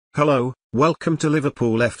Hello, welcome to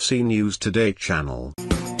Liverpoolfc News Today channel.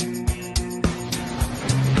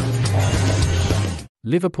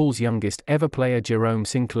 Liverpool's youngest ever player Jerome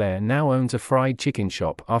Sinclair now owns a fried chicken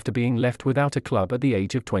shop after being left without a club at the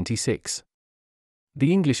age of 26.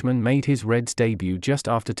 The Englishman made his Reds debut just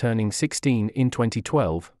after turning 16 in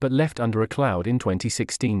 2012 but left under a cloud in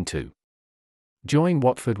 2016 to join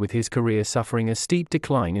Watford, with his career suffering a steep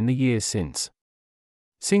decline in the years since.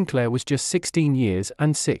 Sinclair was just 16 years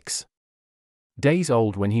and 6 days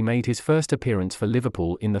old when he made his first appearance for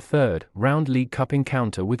Liverpool in the third-round League Cup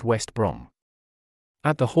encounter with West Brom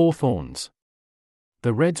at the Hawthorns.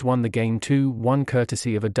 The Reds won the game 2-1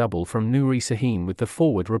 courtesy of a double from Nouri Sahin, with the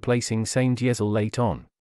forward replacing Saim Diesel late on.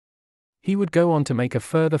 He would go on to make a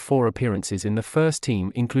further 4 appearances in the first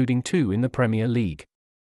team, including 2 in the Premier League,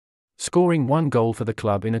 scoring 1 goal for the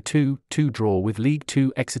club in a 2-2 draw with League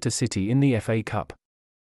Two Exeter City in the FA Cup.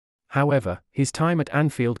 However, his time at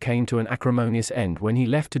Anfield came to an acrimonious end when he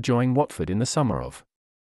left to join Watford in the summer of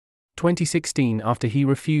 2016 after he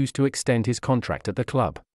refused to extend his contract at the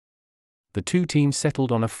club. The two teams settled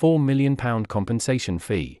on a £4 million compensation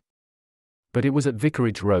fee. But it was at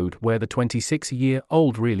Vicarage Road where the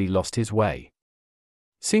 26-year-old really lost his way.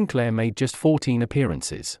 Sinclair made just 14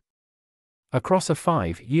 appearances across a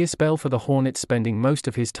 5-year spell for the Hornets, spending most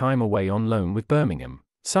of his time away on loan, with Birmingham,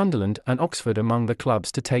 Sunderland and Oxford among the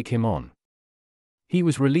clubs to take him on. He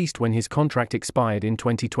was released when his contract expired in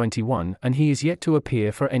 2021, and he is yet to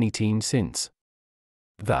appear for any team since.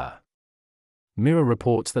 The Mirror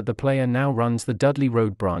reports that the player now runs the Dudley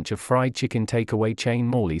Road branch of fried chicken takeaway chain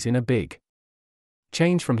Morley's, in a big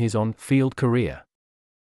change from his on-field career.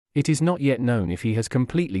 It is not yet known if he has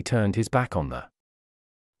completely turned his back on the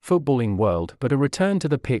footballing world, but a return to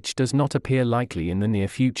the pitch does not appear likely in the near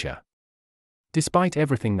future. Despite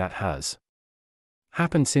everything that has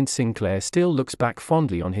happened since, Sinclair still looks back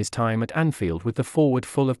fondly on his time at Anfield, with the forward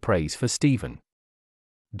full of praise for Steven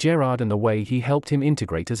Gerrard and the way he helped him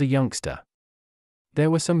integrate as a youngster. There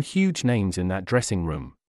were some huge names in that dressing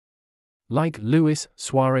room, like Luis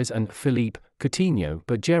Suarez and Philippe Coutinho,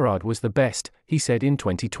 but Gerrard was the best, he said in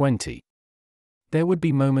 2020. There would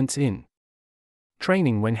be moments in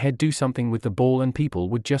training when he'd do something with the ball and people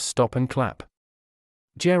would just stop and clap.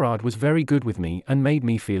 Gerrard was very good with me and made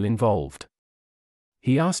me feel involved.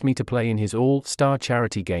 He asked me to play in his all-star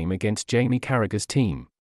charity game against Jamie Carragher's team.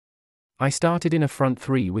 I started in a front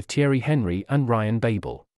three with Thierry Henry and Ryan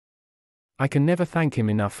Babel. I can never thank him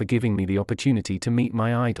enough for giving me the opportunity to meet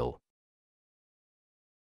my idol.